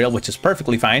Exceed material, which is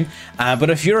perfectly fine. But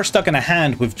if you're stuck in a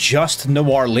hand with just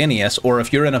Noir Lanius, or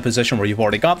if you're in a position where you've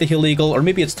already got the Heal Eagle, or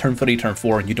maybe it's turn 3, turn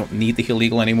 4 and you don't need the Heal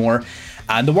Eagle anymore,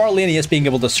 Noir Lanius being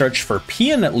able to search for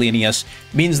Pain Lanius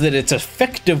means that it's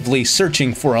effectively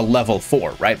searching for a level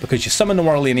 4, right? Because you summon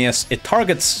Noir Lanius, it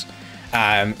targets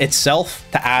itself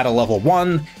to add a level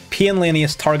 1. Pain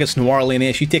Lanius targets Noir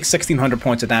Lanius, you take 1600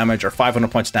 points of damage or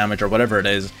 500 points of damage or whatever it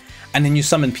is, and then you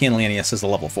summon Pain Lanius as a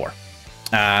level 4.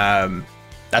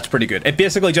 That's pretty good. It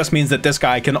basically just means that this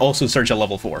guy can also search a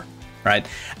level 4, right?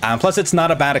 Plus it's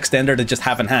not a bad extender to just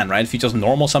have in hand, right? If you just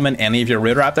normal summon any of your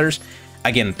RAIDRAPTORs,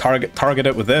 again, target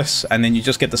it with this, and then you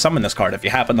just get to summon this card if you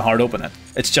happen to hard open it.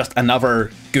 It's just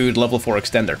another good level 4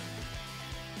 extender.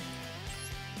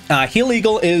 Heal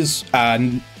Eagle is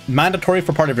mandatory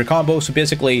for part of your combo, so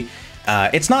basically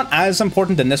It's not as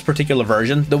important in this particular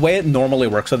version. The way it normally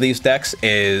works with these decks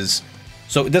is...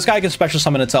 So this guy can special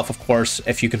summon itself, of course,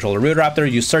 if you control a RAIDRAPTOR.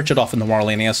 You search it off in the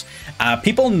Warlenius.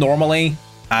 People normally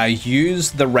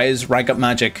use the Raise Rank Up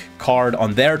Magic card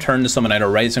on their turn to summon out a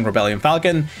Rising Rebellion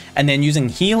Falcon, and then using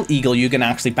Heal Eagle, you can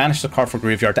actually banish the card for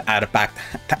graveyard to add it back,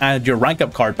 to add your rank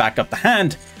up card back up the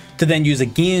hand, to then use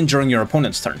again during your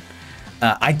opponent's turn.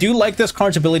 I do like this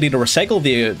card's ability to recycle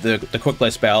the Quick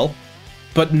Play spell,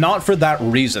 but not for that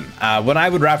reason. What I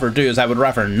would rather do is I would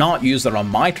rather not use it on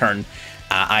my turn.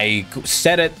 I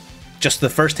set it just the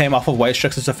first time off of White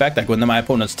Strix's effect. I go into my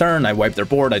opponent's turn, I wipe their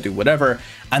board, I do whatever,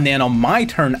 and then on my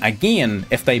turn again,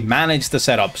 if they manage to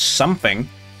set up something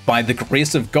by the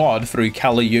grace of God through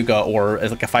Kali Yuga, or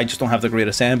like if I just don't have the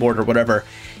greatest sideboard or whatever,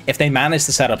 if they manage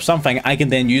to set up something, I can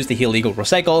then use the Heal Eagle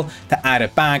Recycle to add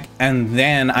it back, and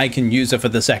then I can use it for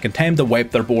the second time to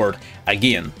wipe their board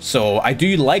again. So I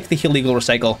do like the Heal Eagle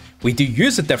Recycle. We do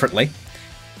use it differently,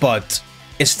 but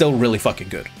it's still really fucking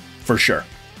good, for sure.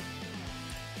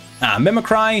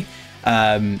 Mimicry,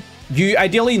 you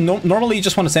ideally normally you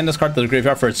just want to send this card to the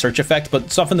graveyard for its search effect,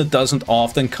 but something that doesn't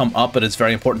often come up but it's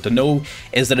very important to know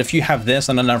is that if you have this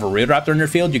and another RAIDRAPTOR in your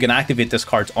field, you can activate this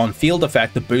card's on-field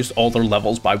effect to boost all their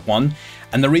levels by 1.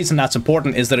 And the reason that's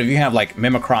important is that if you have like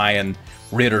Mimicry and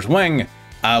Raider's Wing,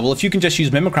 well, if you can just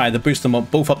use Mimicry to boost them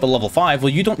both up to level 5, well,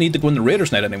 you don't need to go into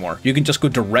Raider's Knight anymore. You can just go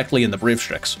directly into Brave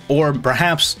Strix. Or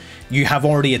perhaps you have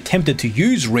already attempted to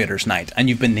use Raider's Knight and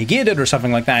you've been negated or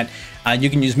something like that, and you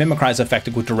can use Mimicry's effect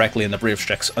to go directly into Brave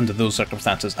Strix under those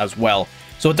circumstances as well.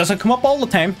 So it doesn't come up all the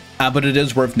time, but it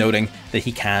is worth noting that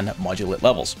he can modulate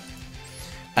levels.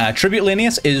 Tribute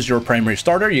Lanius is your primary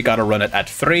starter. You got to run it at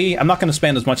 3. I'm not going to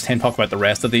spend as much time talking about the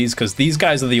rest of these because these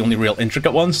guys are the only real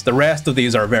intricate ones. The rest of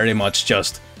these are very much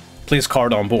just place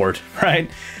card on board,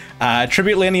 right?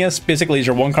 Tribute Lanius basically is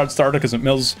your 1-card starter because it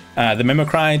mills the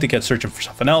Mimicry to get searching for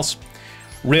something else.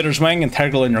 Raider's Wing,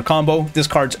 integral in your combo. This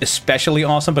card's especially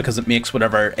awesome because it makes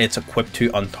whatever it's equipped to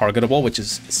untargetable, which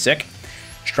is sick.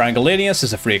 Strangulanius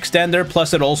is a free extender,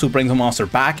 plus it also brings a monster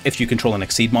back if you control an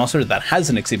Exceed monster that has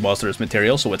an Exceed monster as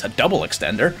material, so it's a double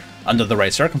extender under the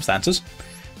right circumstances.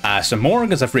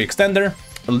 Samorg is a free extender.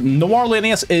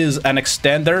 Noirlanius is an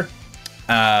extender,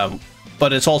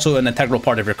 but it's also an integral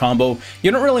part of your combo. You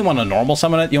don't really want to normal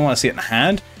summon it, you want to see it in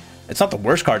hand. It's not the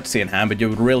worst card to see in hand, but you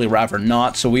would really rather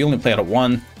not, so we only play it at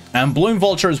 1. And Bloom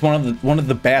Vulture is one of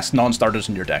the best non-starters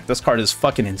in your deck. This card is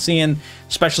fucking insane.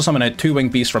 Special summon a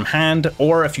 2-Winged Beast from hand,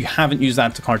 or if you haven't used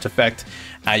that to card's effect,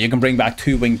 you can bring back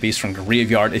 2-Winged Beasts from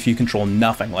graveyard if you control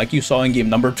nothing, like you saw in game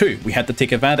number 2. We had to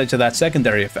take advantage of that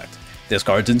secondary effect. This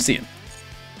card's insane.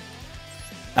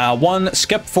 1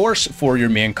 Skip Force for your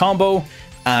main combo.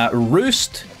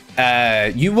 Roost,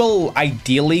 you will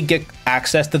ideally get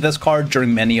access to this card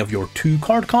during many of your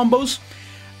 2-card combos.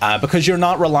 Because you're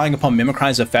not relying upon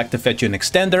Mimicry's effect to fetch you an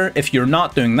extender. If you're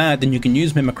not doing that, then you can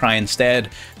use Mimicry instead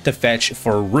to fetch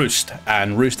for Roost.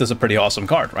 And Roost is a pretty awesome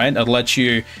card, right? It lets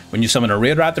you, when you summon a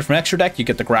RAIDRAPTOR from extra deck, you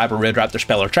get to grab a RAIDRAPTOR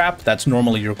spell or trap. That's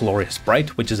normally your Glorious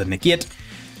Bright, which is a negate.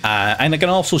 And it can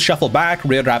also shuffle back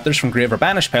RAIDRAPTORs from grave or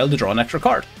banish pile to draw an extra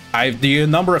card. The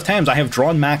number of times I have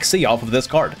drawn Max C off of this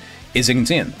card is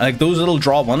insane. Like those little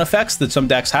draw 1 effects that some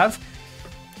decks have,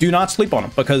 do not sleep on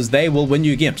them because they will win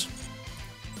you games.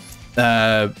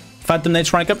 Phantom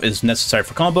Knight's rank up is necessary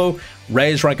for combo.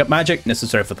 Raise rank up magic,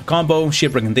 necessary for the combo.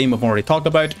 Shapebreaking Theme we've already talked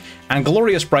about. And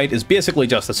Glorious Bright is basically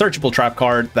just a searchable trap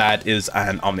card that is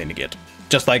an Omni Negate.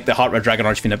 Just like the Hot Red Dragon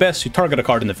Archfiend Abyss, you target a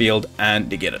card in the field and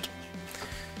negate it.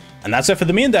 And that's it for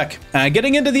the main deck.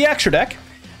 Getting into the extra deck,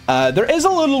 there is a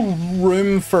little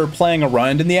room for playing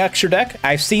around in the extra deck.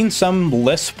 I've seen some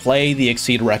lists play the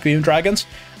Exceed Requiem Dragons.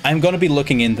 I'm going to be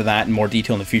looking into that in more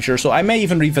detail in the future, so I may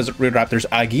even revisit RAIDRAPTORs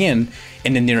again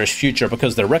in the nearest future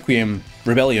because the Requiem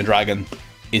Rebellion Dragon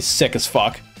is sick as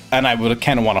fuck, and I would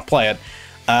kind of want to play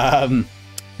it.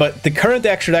 But the current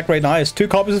extra deck right now is 2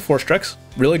 copies of Force Strix.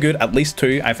 Really good, at least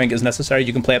 2 I think is necessary.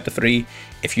 You can play up to 3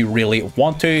 if you really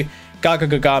want to. Gaga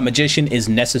Gaga Magician is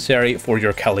necessary for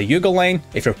your Kali Yuga lane.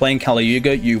 If you're playing Kali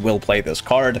Yuga, you will play this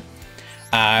card.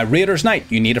 Raider's Knight,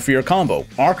 you need it for your combo.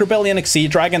 Arc Rebellion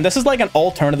Exceed Dragon, this is like an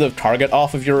alternative target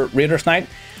off of your Raider's Knight.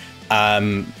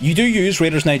 You do use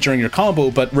Raider's Knight during your combo,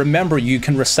 but remember you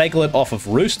can recycle it off of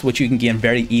Roost, which you can gain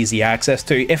very easy access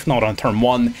to, if not on turn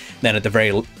 1, then at the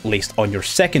very least on your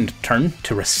second turn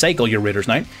to recycle your Raider's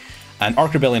Knight. And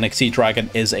Arc Rebellion Exceed Dragon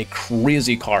is a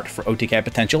crazy card for OTK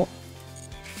potential.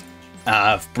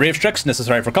 Brave Strix,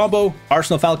 necessary for combo.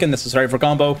 Arsenal Falcon, necessary for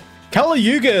combo. Kali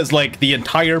Yuga is like the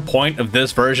entire point of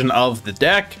this version of the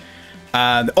deck.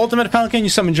 The Ultimate Pelican you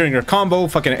summon during your combo,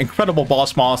 fucking incredible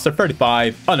boss monster,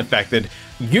 35, unaffected.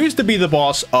 Used to be the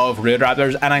boss of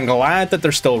RAIDRAPTORs, and I'm glad that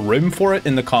there's still room for it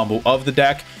in the combo of the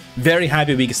deck. Very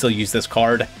happy we can still use this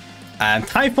card. And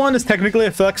Typhon is technically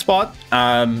a flex spot.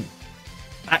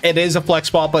 It is a flex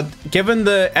spot, but given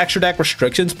the extra deck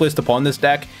restrictions placed upon this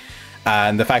deck,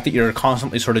 and the fact that you're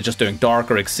constantly sort of just doing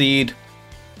Dark or Exceed,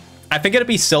 I think it'd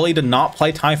be silly to not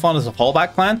play Typhon as a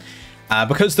fallback plan.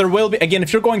 Because there will be, again,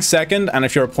 if you're going second and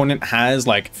if your opponent has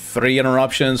like 3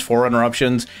 interruptions, 4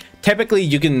 interruptions, typically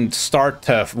you can start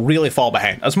to really fall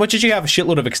behind. As much as you have a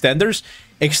shitload of extenders,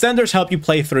 extenders help you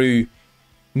play through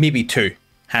maybe 2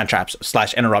 hand traps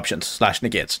 / interruptions /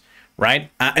 negates, right?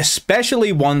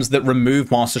 Especially ones that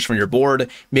remove monsters from your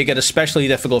board, make it especially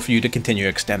difficult for you to continue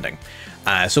extending.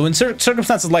 So in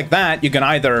circumstances like that, you can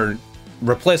either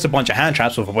replace a bunch of hand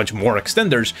traps with a bunch more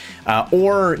extenders,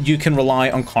 or you can rely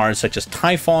on cards such as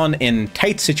Typhon in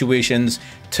tight situations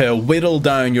to whittle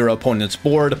down your opponent's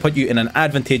board, put you in an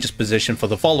advantageous position for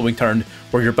the following turn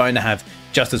where you're bound to have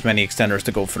just as many extenders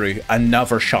to go through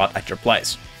another shot at your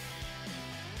plays.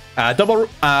 Double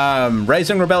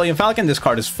Rising Rebellion Falcon, this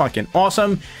card is fucking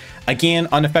awesome. Again,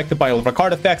 unaffected by all of our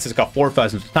card effects. It's got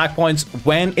 4,000 attack points.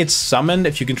 When it's summoned,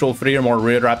 if you control 3 or more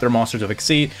RAIDRAPTOR monsters of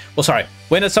Exceed, well, sorry,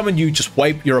 when it's summoned, you just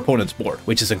wipe your opponent's board,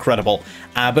 which is incredible.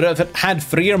 But if it had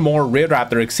 3 or more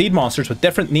RAIDRAPTOR Exceed monsters with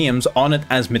different names on it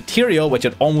as material, which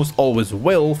it almost always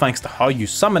will, thanks to how you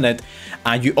summon it,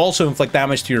 you also inflict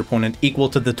damage to your opponent equal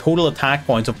to the total attack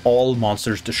points of all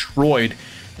monsters destroyed,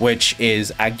 which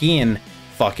is, again,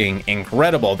 fucking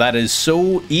incredible. That is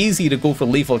so easy to go for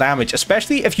lethal damage,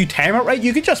 especially if you time it right.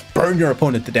 You can just burn your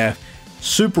opponent to death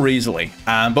super easily.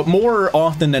 But more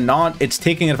often than not, it's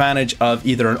taking advantage of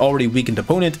either an already weakened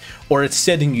opponent or it's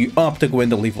setting you up to go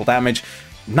into lethal damage.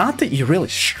 Not that you really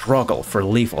struggle for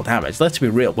lethal damage, let's be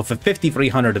real, with a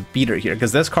 5300 beater here,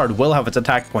 because this card will have its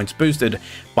attack points boosted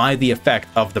by the effect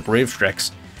of the Brave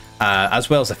Strix, as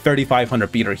well as a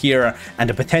 3500 beater here, and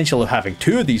the potential of having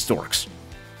 2 of these dorks.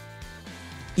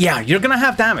 Yeah, you're gonna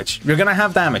have damage. You're gonna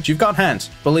have damage. You've got hands,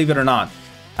 believe it or not.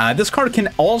 This card can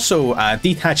also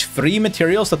detach 3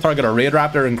 materials to target a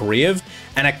RAIDRAPTOR and Grave,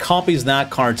 and it copies that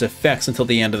card's effects until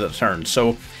the end of the turn.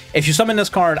 So if you summon this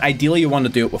card, ideally you want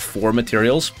to do it with 4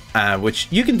 materials, which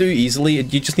you can do easily.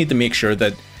 You just need to make sure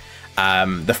that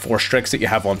the 4 Strix that you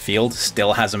have on field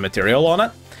still has a material on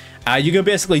it. You can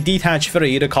basically detach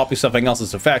 3 to copy something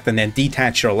else's effect, and then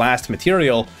detach your last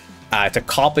material to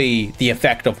copy the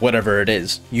effect of whatever it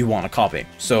is you want to copy.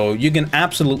 So you can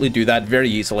absolutely do that very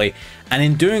easily, and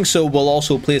in doing so we'll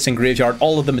also place in graveyard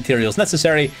all of the materials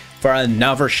necessary for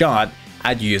another shot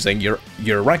at using your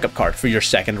rank up card for your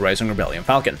second Rising Rebellion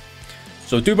Falcon.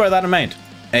 So do bear that in mind.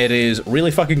 It is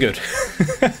really fucking good.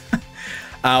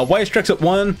 White Strix at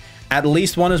 1. At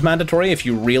least 1 is mandatory. If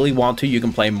you really want to, you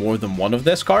can play more than 1 of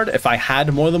this card. If I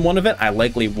had more than 1 of it, I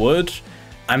likely would.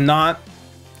 I'm not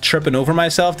tripping over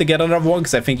myself to get another one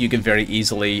because I think you can very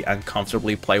easily and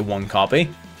comfortably play 1 copy.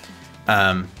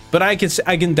 But I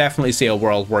can definitely see a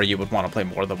world where you would want to play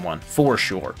more than 1 for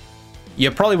sure.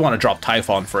 You probably want to drop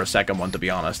Typhon for a second one, to be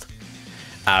honest.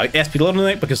 SP Little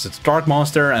Knight because it's Dark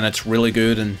Monster and it's really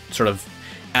good, and sort of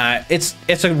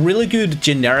it's a really good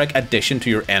generic addition to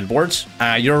your end boards.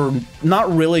 You're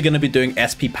not really going to be doing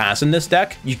SP pass in this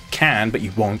deck. You can, but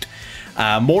you won't.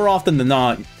 More often than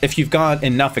not, if you've got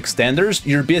enough extenders,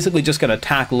 you're basically just going to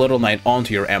tack Little Knight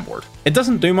onto your end board. It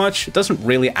doesn't do much. It doesn't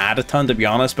really add a ton, to be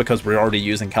honest, because we're already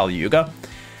using Kali Yuga.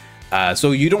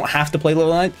 So you don't have to play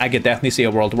Little Knight. I could definitely see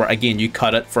a world where, again, you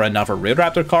cut it for another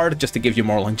RAIDRAPTOR card just to give you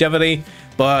more longevity.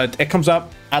 But it comes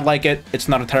up. I like it. It's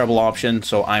not a terrible option,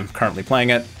 so I'm currently playing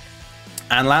it.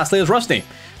 And lastly is Rusty.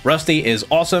 Rusty is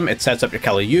awesome. It sets up your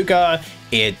Kali Yuga.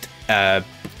 It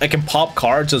can pop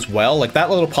cards as well. Like that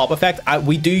little pop effect,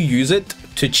 we do use it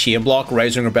to chain block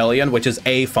Rising Rebellion, which is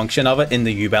a function of it in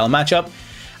the Duel matchup.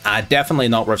 Definitely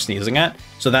not worth sneezing at.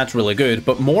 So that's really good.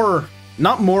 But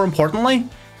not more importantly,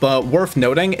 but worth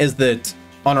noting is that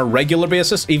on a regular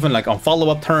basis, even like on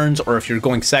follow-up turns, or if you're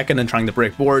going second and trying to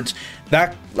break boards,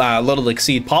 that little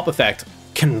Exceed pop effect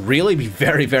can really be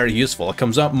very, very useful. It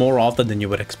comes up more often than you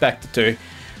would expect it to.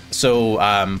 So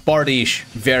Bardiche,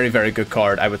 very, very good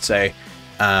card, I would say.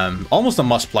 Almost a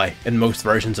must-play in most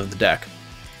versions of the deck.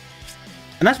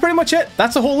 And that's pretty much it.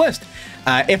 That's the whole list.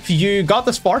 If you got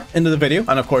this far into the video,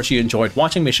 and of course you enjoyed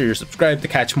watching, make sure you're subscribed to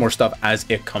catch more stuff as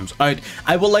it comes out.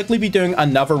 I will likely be doing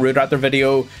another RAIDRAPTOR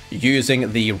video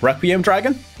using the Requiem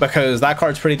Dragon, because that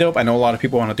card's pretty dope. I know a lot of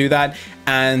people want to do that,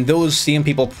 and those same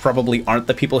people probably aren't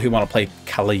the people who want to play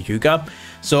Kali Yuga.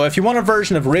 So if you want a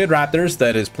version of RAIDRAPTORs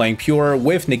that is playing pure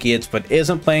with negates but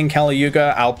isn't playing Kali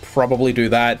Yuga, I'll probably do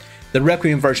that. The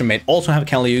Requiem version may also have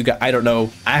Kali Yuga. I don't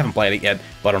know. I haven't played it yet,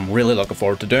 but I'm really looking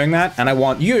forward to doing that, and I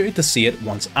want you to see it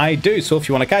once I do. So if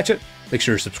you want to catch it, make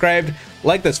sure you're subscribed,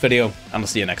 like this video, and I'll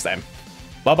see you next time.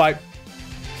 Bye-bye.